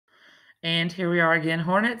And here we are again,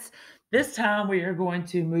 Hornets. This time we are going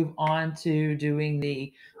to move on to doing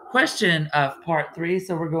the question of part 3.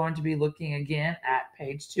 So we're going to be looking again at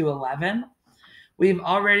page 211. We've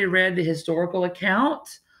already read the historical account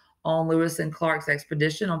on Lewis and Clark's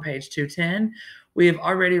expedition on page 210. We have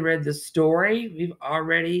already read the story. We've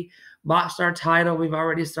already boxed our title. We've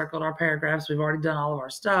already circled our paragraphs. We've already done all of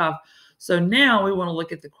our stuff. So now we want to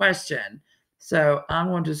look at the question. So I'm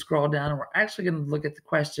going to scroll down and we're actually going to look at the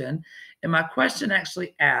question. And my question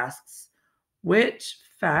actually asks, which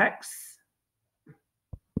fact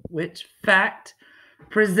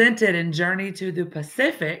presented in Journey to the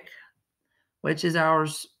Pacific, which is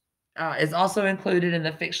ours, is also included in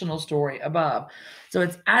the fictional story above. So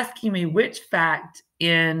it's asking me which fact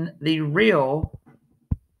in the real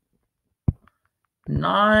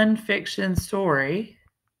nonfiction story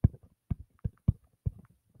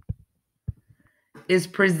is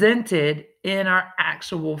presented in our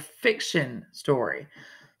actual fiction story.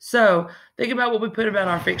 So think about what we put about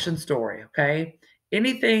our fiction story, okay?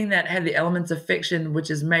 Anything that had the elements of fiction, which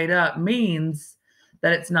is made up, means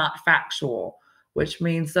that it's not factual, which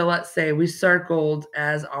means, so let's say we circled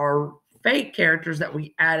as our fake characters that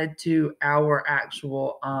we added to our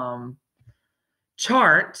actual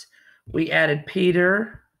chart. We added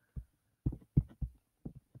Peter.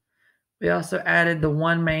 We also added the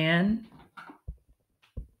one man.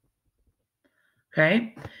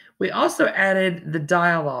 Okay. We also added the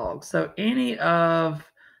dialogue. So any of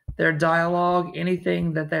their dialogue,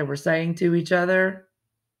 anything that they were saying to each other,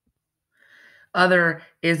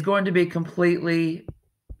 is going to be completely,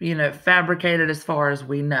 fabricated as far as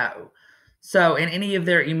we know. So in any of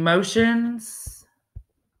their emotions,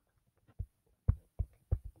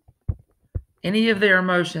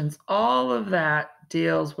 all of that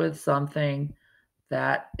deals with something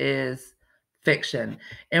that is fiction.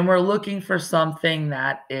 And we're looking for something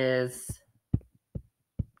that is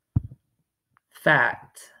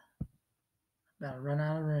fact. About to run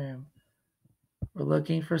out of room. We're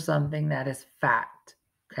looking for something that is fact.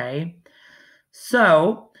 Okay.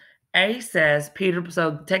 So A says, Peter,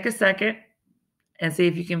 so take a second and see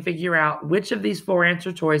if you can figure out which of these 4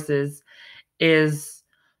 answer choices is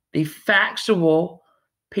the factual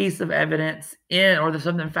piece of evidence or there's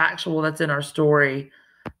something factual that's in our story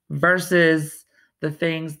versus the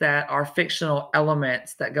things that are fictional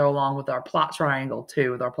elements that go along with our plot triangle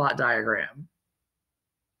too, with our plot diagram.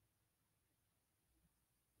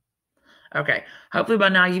 Okay, hopefully by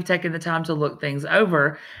now you've taken the time to look things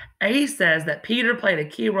over. A says that Peter played a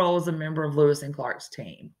key role as a member of Lewis and Clark's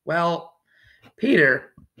team. Well,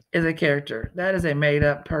 Peter is a character. That is a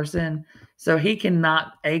made-up person. So A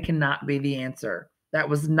cannot be the answer. That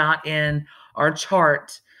was not in our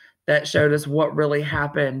chart that showed us what really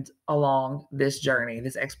happened along this journey,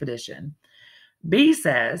 this expedition. B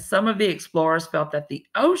says some of the explorers felt that the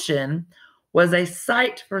ocean was a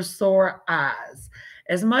sight for sore eyes.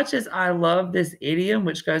 As much as I love this idiom,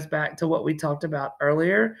 which goes back to what we talked about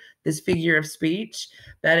earlier, this figure of speech,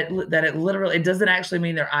 that it literally, it doesn't actually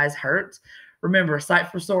mean their eyes hurt. Remember,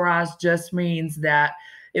 sight for sore eyes just means that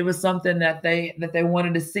it was something that they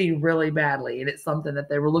wanted to see really badly, and it's something that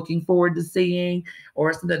they were looking forward to seeing, or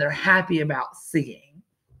it's something they're happy about seeing.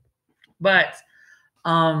 But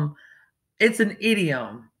it's an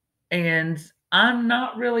idiom, and I'm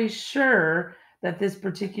not really sure that this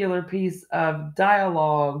particular piece of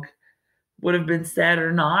dialogue would have been said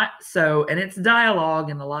or not. So, and it's dialogue,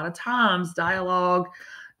 and a lot of times dialogue,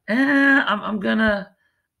 I'm gonna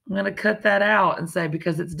cut that out and say,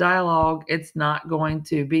 because it's dialogue, it's not going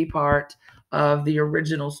to be part of the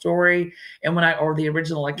original story. And or the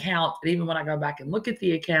original account, and even when I go back and look at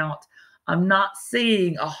the account, I'm not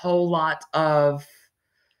seeing a whole lot of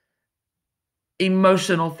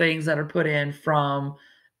emotional things that are put in from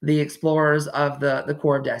the explorers of the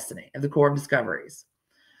Core of Destiny, of the Core of Discoveries.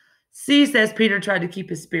 C says Peter tried to keep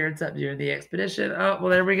his spirits up during the expedition. Oh, well,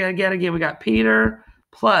 there we go again. We got Peter,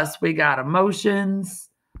 plus we got emotions.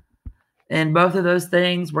 And both of those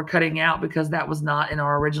things we're cutting out because that was not in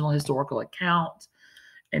our original historical account.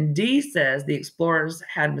 And D says the explorers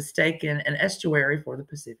had mistaken an estuary for the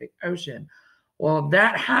Pacific Ocean. Well,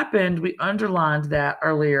 that happened. We underlined that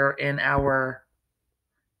earlier in our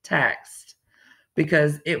text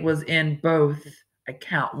because it was in both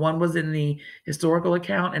account. One was in the historical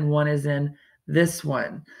account and one is in this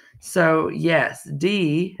one. So yes,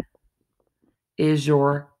 D is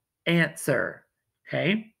your answer.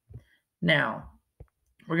 Okay. Now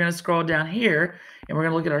we're going to scroll down here and we're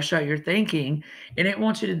going to look at our show your thinking, and it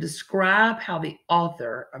wants you to describe how the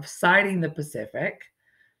author of Sighting the Pacific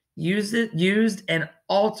used and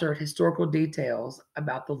altered historical details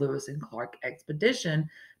about the Lewis and Clark expedition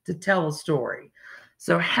to tell a story.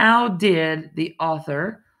 So how did the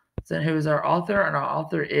author, so who is our author? And our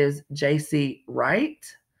author is J.C. Wright.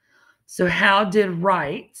 So how did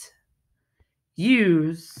Wright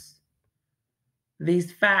use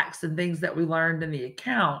these facts and things that we learned in the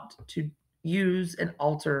account to use and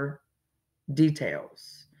alter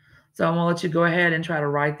details? So I'm going to let you go ahead and try to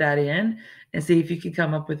write that in and see if you can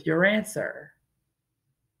come up with your answer.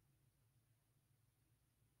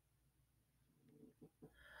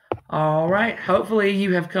 All right. Hopefully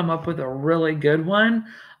you have come up with a really good one.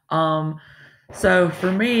 So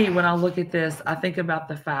for me, when I look at this, I think about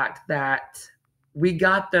the fact that we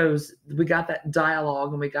got that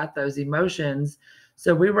dialogue and we got those emotions.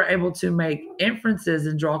 So we were able to make inferences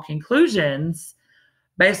and draw conclusions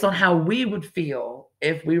based on how we would feel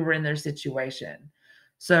if we were in their situation.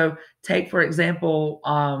 So take, for example,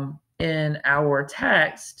 in our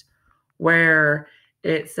text where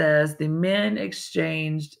it says the men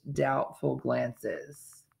exchanged doubtful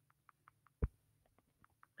glances.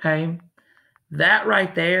 Okay. That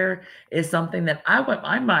right there is something that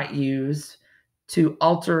I might use to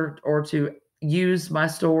alter or to use my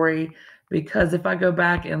story, because if I go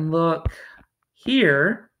back and look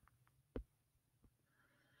here,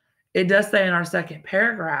 it does say in our second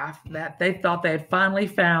paragraph that they thought they had finally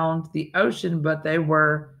found the ocean, but they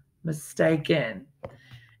were mistaken.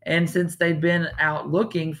 And since they'd been out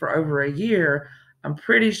looking for over a year, I'm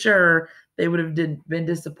pretty sure they would have been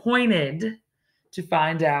disappointed to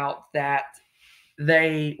find out that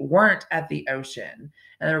they weren't at the ocean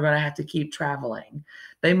and they were going to have to keep traveling.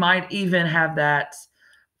 They might even have that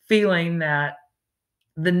feeling that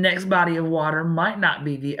the next body of water might not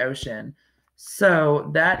be the ocean.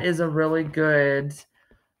 So that is a really good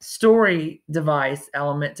story device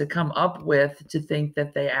element to come up with, to think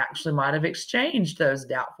that they actually might have exchanged those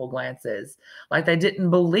doubtful glances, like they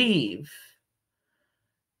didn't believe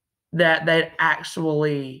that they'd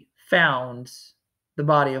actually found the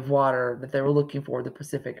body of water that they were looking for, the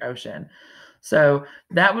Pacific Ocean. So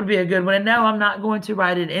that would be a good one. And no, I'm not going to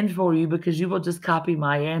write it in for you because you will just copy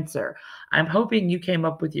my answer. I'm hoping you came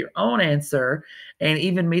up with your own answer, and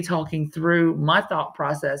even me talking through my thought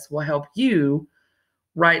process will help you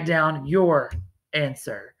write down your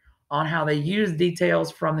answer on how they use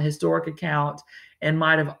details from the historic account and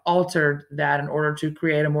might have altered that in order to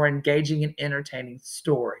create a more engaging and entertaining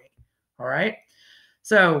story. All right.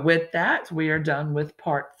 So with that, we are done with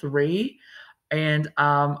part 3, and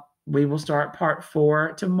we will start part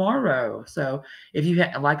 4 tomorrow. So if you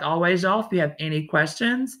have, like always, y'all, if you have any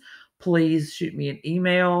questions, please shoot me an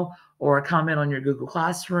email or a comment on your Google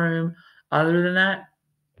Classroom. Other than that,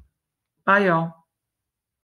 bye, y'all.